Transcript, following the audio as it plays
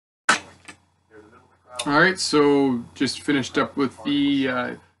Alright, so just finished up with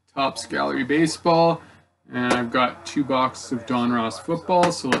the Topps Gallery Baseball, and I've got 2 boxes of Donruss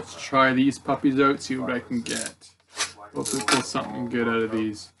football, so let's try these puppies out, see what I can get. Hopefully pull something good out of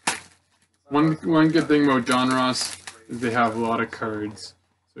these. One good thing about Donruss is they have a lot of cards.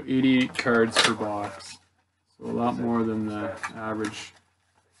 So 88 cards per box. So a lot more than the average.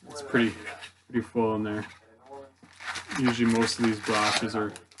 It's pretty full in there. Usually most of these boxes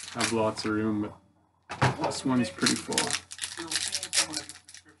have lots of room, but this one's pretty full.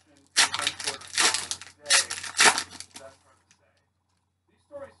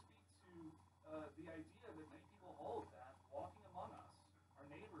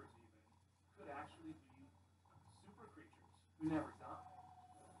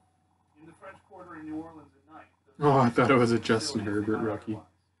 Oh, I thought it was a Justin Herbert rookie.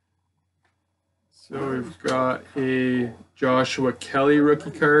 So we've got a Joshua Kelly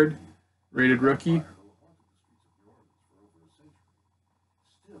rookie card, rated rookie.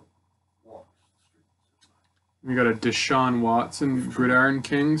 We got a Deshaun Watson Gridiron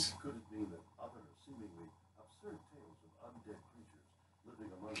Kings.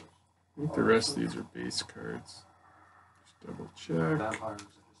 I think the rest of these are base cards. Just double check.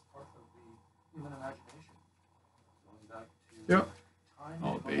 Yep,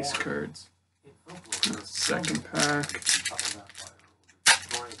 all base cards. Second pack.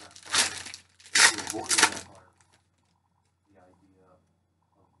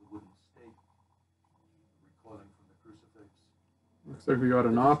 Looks like we got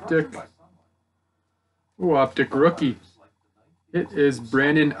an optic. Ooh, optic rookie. It is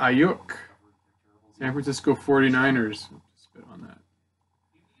Brandon Ayuk. San Francisco 49ers. Spit on that.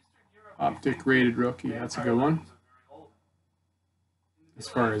 Optic rated rookie. That's a good one. As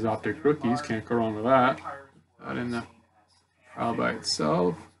far as optic rookies, can't go wrong with that. That in the file by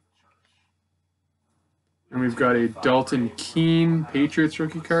itself. And we've got a Dalton Keene Patriots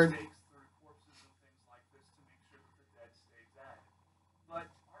rookie card.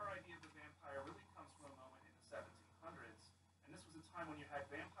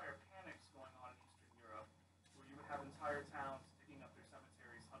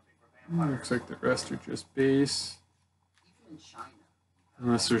 Looks like the rest are just base.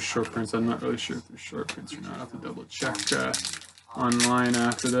 Unless there's short prints. I'm not really sure if there's short prints or not. I'll have to double check online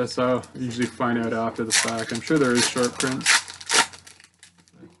after this. I'll usually find out after the fact. I'm sure there is short prints.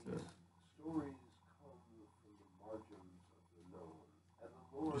 But,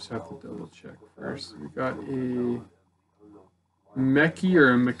 just have to double check first. We got a Mekhi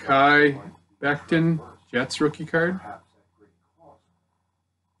or a Mekhi Becton Jets rookie card.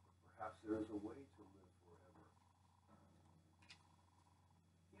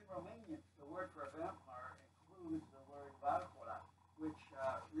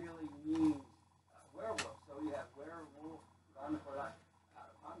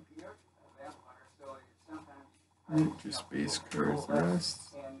 Just base cards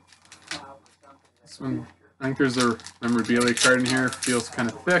rest. This one, I think there's a memorabilia card in here. Feels kind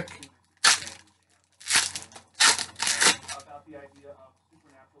of thick.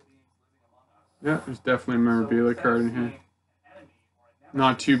 Yeah, there's definitely a memorabilia card in here.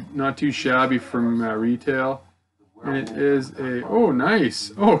 Not too shabby from retail. And it is a, oh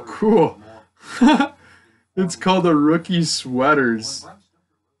nice, oh cool. It's called the Rookie Sweaters.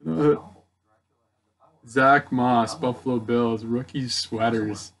 Zack Moss, Buffalo Bills, Rookie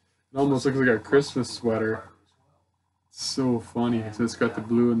Sweaters. It almost looks like a Christmas sweater. It's so funny. So it's got the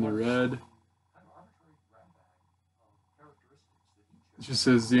blue and the red. It just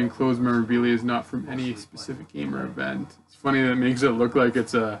says the enclosed memorabilia is not from any specific game or event. It's funny that it makes it look like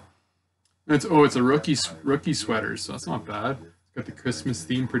it's a rookie sweater, so that's not bad. It's got the Christmas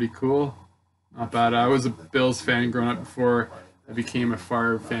theme, pretty cool. Not bad. I was a Bills fan growing up before I became a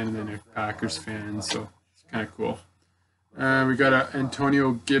Favre fan and then a Packers fan, so it's kind of cool. We got an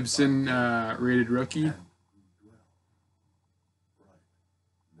Antonio Gibson rated rookie.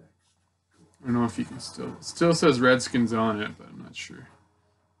 I don't know if you can it still says Redskins on it, but I'm not sure.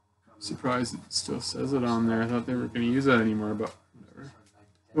 I'm surprised it still says it on there. I thought they weren't going to use that anymore, but whatever.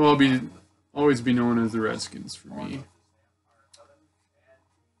 Well, always be known as the Redskins for me.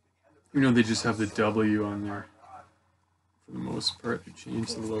 You know, they just have the W on there. For the most part, they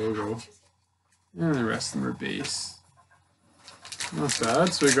changed the logo. And the rest of them are base. Not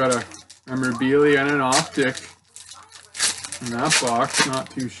bad. So we got a memorabilia and an optic in that box. Not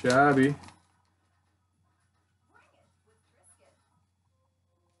too shabby.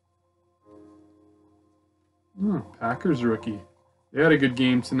 Oh, Packers rookie. They had a good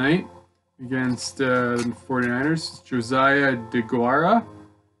game tonight against the 49ers. Josiah Deguara.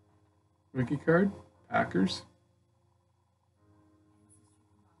 Rookie card. Packers.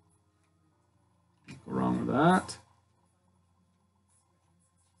 Can't go wrong with that.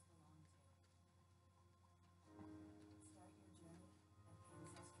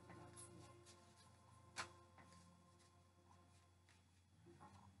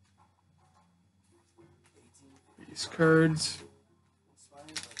 Base cards.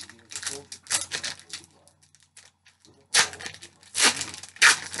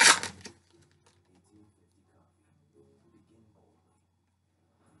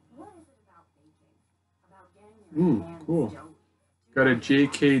 Cool. Got a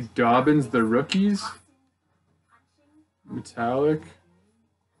J.K. Dobbins, the rookies. Metallic.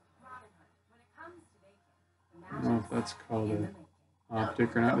 I don't know if that's called a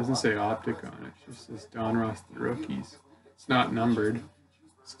optic or not. It doesn't say optic on it. It just says Donruss, the rookies. It's not numbered.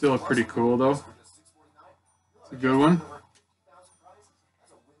 Still pretty cool, though. It's a good one.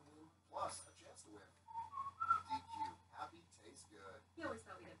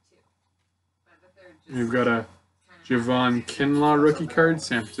 We've got a Javon Kinlaw rookie card,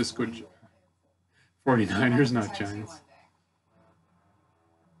 San Francisco 49ers, not Giants.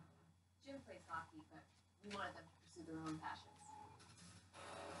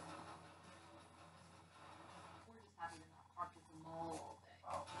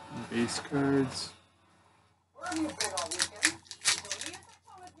 Base cards.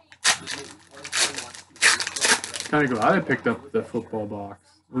 Kind of glad I picked up the football box.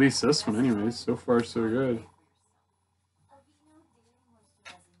 At least this one, anyways. So far, so good.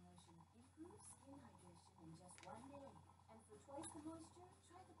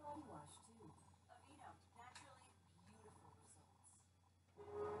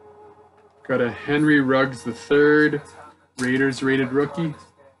 Got a Henry Ruggs III, Raiders rated rookie.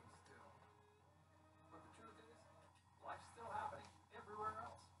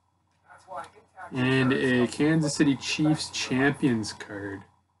 And a Kansas City Chiefs Champions card.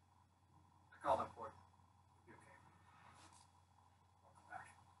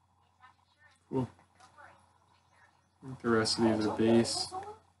 Cool. I think the rest of these are base.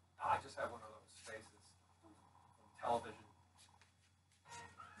 I just have one of those faces from television.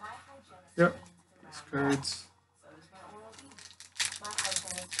 Yep. These cards.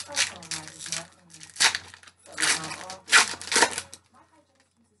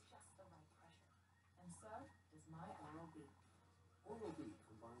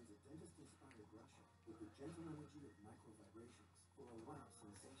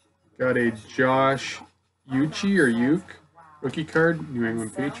 Got a Josh Uche or Uche rookie card, New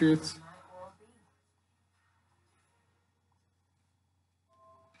England Patriots.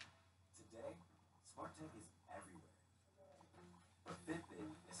 Today, smart tech is everywhere. But Fitbit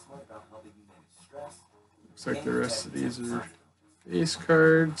is smart about helping you manage stress. Looks like the rest of these are base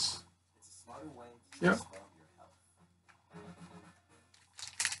cards. It's a smarter way to Yep. spell your health.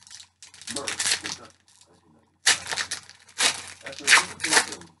 After a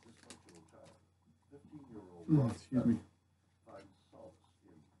difficult dysfunctional child, 15-year-old Excuse me. finds solace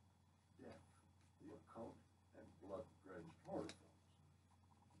in death, the occult, and blood-drenched horror films.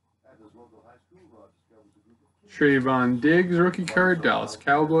 At his local high school, Rod discovers a group of kids Trevon Diggs rookie card, Dallas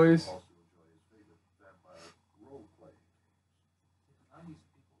Cowboys. also enjoy his favorite vampire role-playing. In the 90s,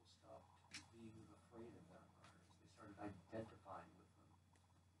 people stopped being afraid of vampires. They started identifying with them,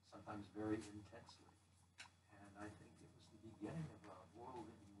 sometimes very intensely. And I think it was the beginning of a world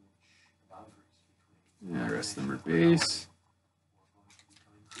in which boundaries between Yeah, the rest of them are base. were going to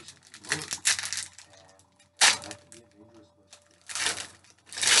become increasingly blurred. And that can be a dangerous place to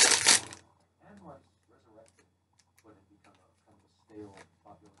be. And once resurrected, when it became a kind of a stale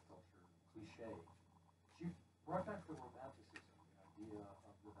popular culture cliche, she brought back the romanticism, the idea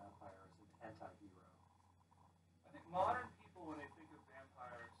of the vampire as an anti-hero. I think modern people, when they think of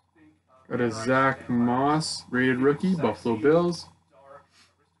vampires, think of Got a Zack Moss rated rookie, Buffalo Bills. dark,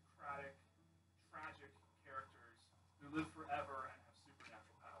 aristocratic, tragic characters who live forever and have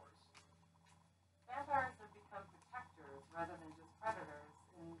supernatural powers. Vampires have become protectors rather than just predators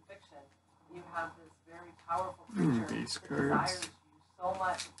in fiction. You have this very powerful creature base that cards. desires you so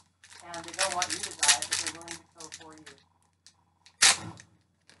much, and they don't want you to die, but they're willing to kill for you.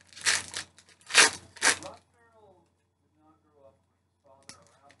 Rob Farrell did not grow up with his father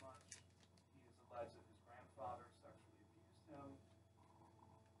around much. He is alleged that his grandfather sexually abused him.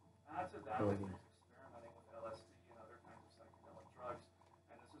 Add to that that he was experimenting with LSD and other kinds of psychedelic drugs,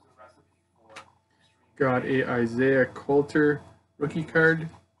 and this is a recipe for extreme Got a Isaiah Coulter rookie card.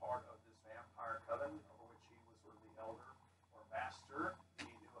 part of this vampire coven, over which he was sort of the elder or master. He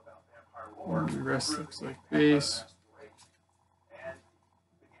knew about vampire lore. The rest looks like base. And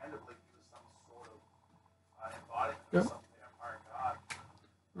began to believe he was some sort of Yep.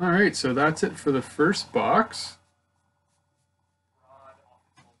 All right, so that's it for the first box.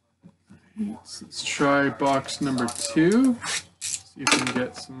 Let's try box number 2. See if we can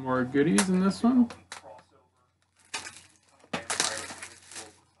get some more goodies in this one.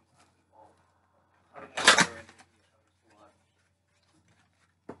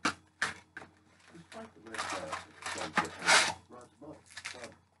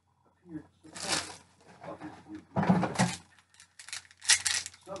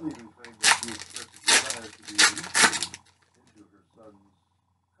 Some even claim that she expressed a desire to be initiated into her son's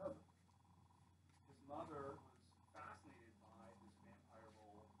coven. His mother was fascinated by this vampire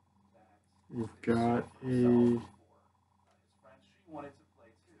role that We've got a his friend she wanted to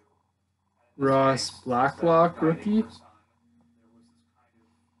play too. And in this Ross case, Blacklock instead of guiding rookie. her son, there was this kind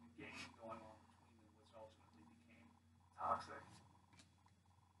of game going on between them, which ultimately became toxic.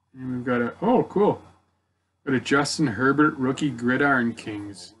 And we've got a, oh, cool. Got a Justin Herbert rookie Gridiron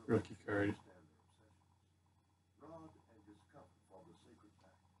Kings rookie card. Rod and his coven formed a sacred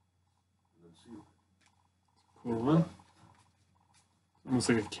pact, and then sealed it. Cool one. Almost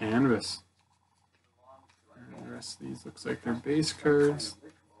like a canvas. And the rest of these looks like they're base cards.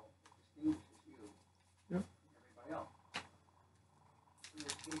 Yep.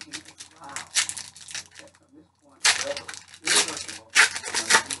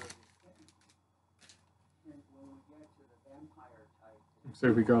 Looks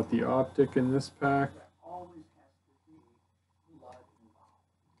like we got the optic in this pack.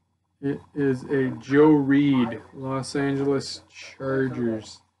 It is a Joe Reed, Los Angeles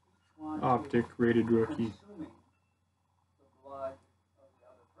Chargers optic rated rookie.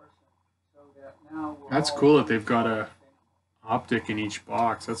 That's cool that they've got a optic in each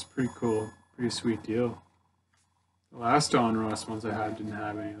box. That's pretty cool. Pretty sweet deal. The last Donruss ones I had didn't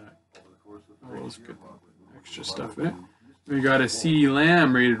have any of that. All those good extra stuff in it. We got a CeeDee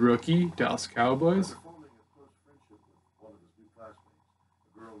Lamb rated rookie, Dallas Cowboys. Forming a close friendship with one of his new classmates,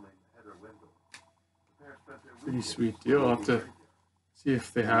 a girl named Heather Wendell. The pair spent their Pretty weekend sweet deal. I'll have to see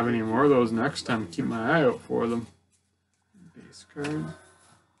if they have any more of those next time. Keep my eye out for them. Base card.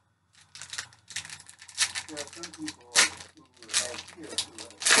 There are some people who have here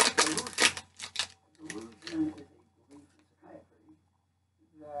delusion. Delusion is a belief in psychiatry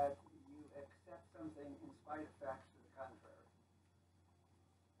that you accept something in spite of facts to the contrary.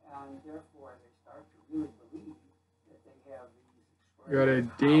 And therefore they start to really believe that they have these We got a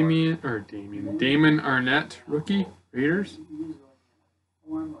Damon Arnette rookie, Raiders. usually in a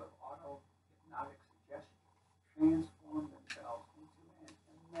form of auto-hypnotic suggestion, transform themselves into an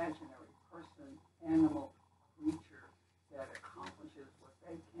imaginary person, animal, creature that accomplishes what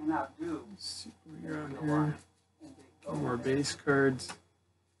they cannot do. Let's see what we got here. Some more base cards.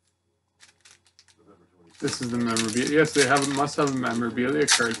 This is the memorabilia. Yes, they must have a memorabilia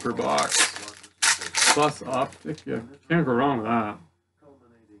card per box. Plus optic. Yeah, can't go wrong with that.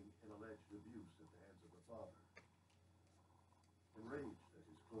 culminating in alleged abuse at the hands of the father. Enraged that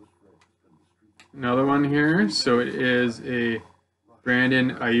his close friend has been mistreated. Another one here. So it is a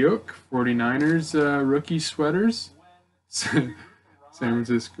Brandon Ayuk 49ers rookie sweaters. San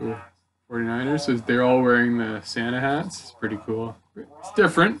Francisco 49ers. So they're all wearing the Santa hats. It's pretty cool. It's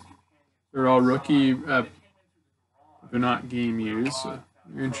different. They're all rookie. They're not game used. So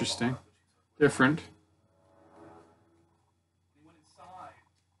interesting. Different.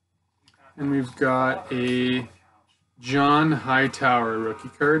 And we've got a John Hightower rookie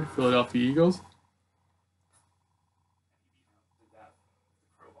card, Philadelphia Eagles.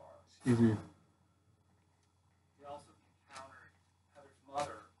 Excuse me.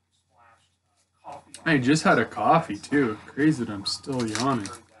 I just had a coffee too. Crazy that I'm still yawning.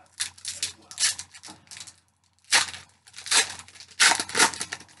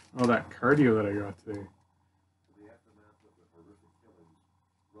 Oh, that cardio that I got today. In the aftermath of the horrific killings,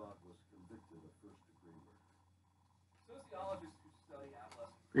 Rod was convicted of first-degree murder. Sociologists who study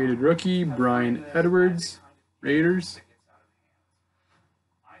adolescent Rated rookie, Bryan Edwards, Raiders.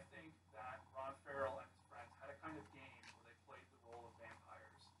 I think that Ron Farrell and his friends had a kind of game where they played the role of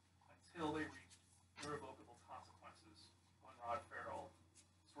vampires until they reached irrevocable consequences when Ron Farrell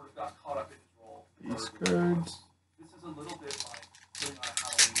sort of got caught up in his role. These cards. This is a little bit like putting on a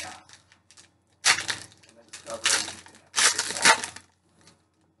Halloween mask and then discovering you can never take it off.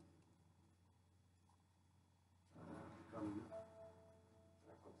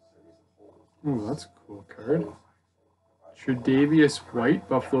 Oh, that's a cool card. Tre'Davious White,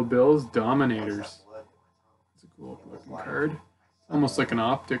 Buffalo Bills, Dominators. That's a cool looking card. Almost like an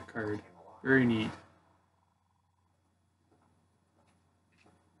optic card. Very neat.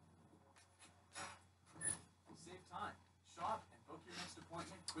 Save time.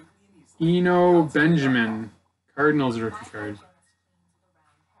 Eno Benjamin, Cardinals rookie card.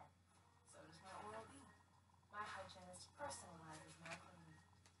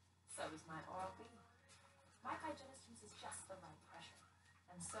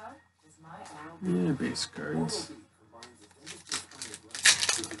 Yeah, base cards.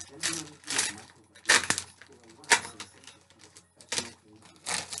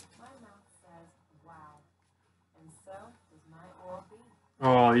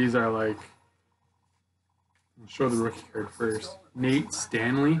 Oh, these are like... I'll show the rookie card first. Nate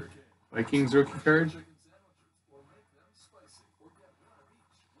Stanley, Vikings rookie card.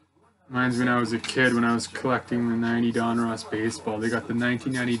 Reminds me when I was a kid, when I was collecting the 90 Donruss baseball. They got the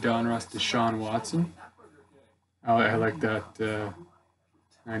 1990 Donruss Deshaun Watson. I like that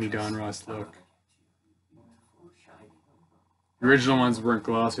 90 Donruss look. The original ones weren't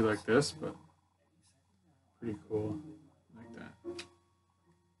glossy like this, but pretty cool. I like that.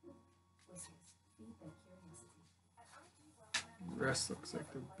 The rest looks like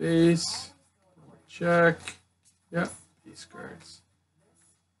the base. Check. Yep, base cards.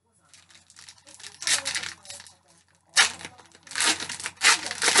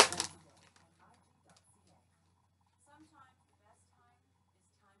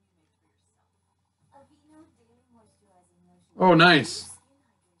 Oh, nice.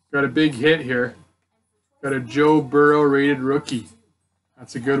 Got a big hit here. Got a Joe Burrow rated rookie.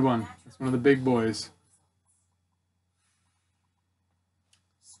 That's a good one. That's one of the big boys.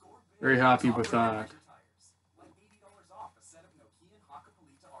 Very happy with that.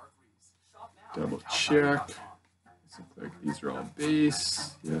 Double check. Looks like these are all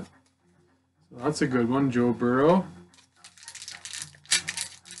base. Yeah. So that's a good one, Joe Burrow.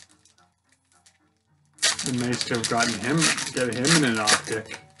 Been nice to have gotten him, get him in an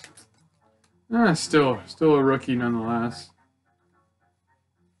optic. Still a rookie nonetheless.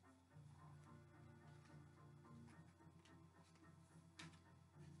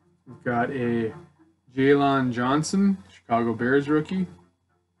 We've got a Jaylon Johnson, Chicago Bears rookie.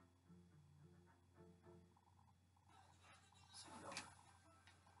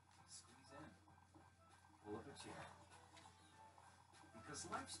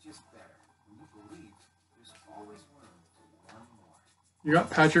 You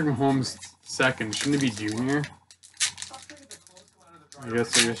got Patrick Mahomes second. Shouldn't it be junior? I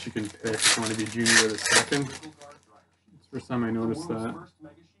guess you can pick if you want to be junior or the second. It's the first time I noticed that.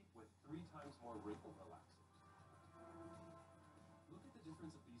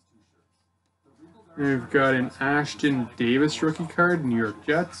 And we've got an Ashtyn Davis rookie card, New York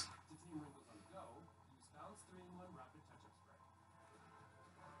Jets.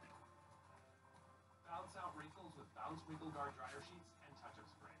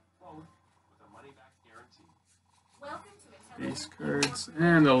 Base cards.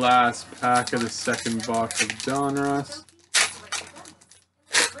 And the last pack of the second box of Donruss.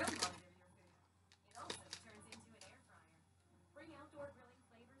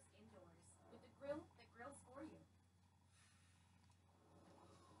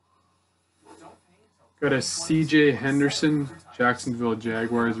 Got a CJ Henderson, Jacksonville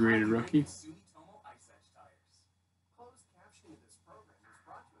Jaguars rated rookie.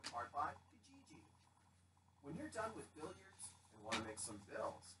 When you're done with billiards and want to make some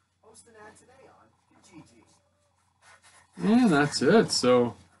bills, post an ad today on Kijiji. And that's it.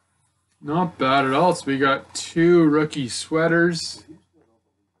 So not bad at all. So we got 2 rookie sweaters.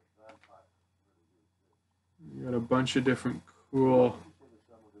 We got a bunch of different cool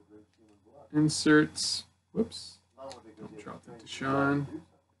inserts. Whoops. Drop that to Sean.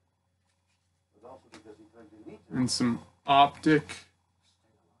 And some optic.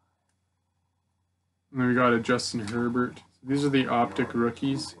 And then we got a Justin Herbert. These are the optic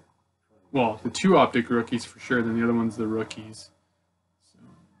rookies. Well, the 2 optic rookies for sure, then the other one's the rookies. So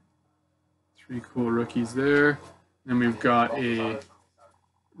 3 cool rookies there. Then we've got a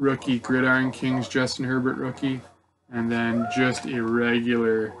rookie Gridiron Kings Justin Herbert rookie. And then just a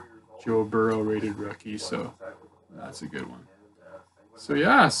regular Joe Burrow rated rookie. So that's a good one. So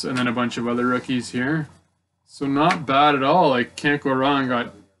yes, and then a bunch of other rookies here. So not bad at all. Like, can't go wrong.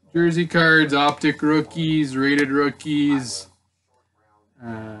 Got jersey cards, optic rookies, rated rookies,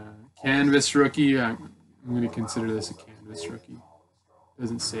 canvas rookie. I'm going to consider this a canvas rookie.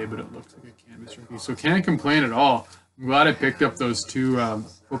 Doesn't say, but it looks like a canvas rookie. So can't complain at all. I'm glad I picked up those 2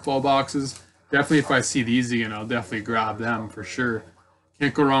 football boxes. Definitely if I see these again, I'll definitely grab them for sure.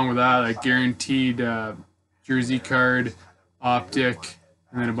 Can't go wrong with that. Like guaranteed jersey card, optic,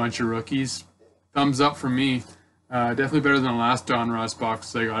 and then a bunch of rookies. Thumbs up for me. Definitely better than the last Donruss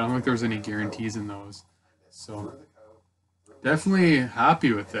box I got. I don't think there was any guarantees in those. So definitely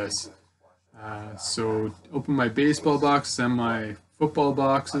happy with this. So open my baseball box and my football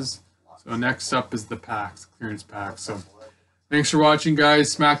boxes. So next up is the packs, clearance packs. So thanks for watching,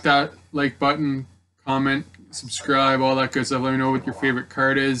 guys. Smack that like button, comment, subscribe, all that good stuff. Let me know what your favorite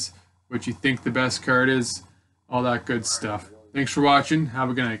card is, what you think the best card is, all that good stuff. Thanks for watching. Have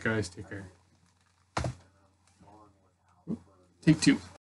a good night, guys. Take care. Take two.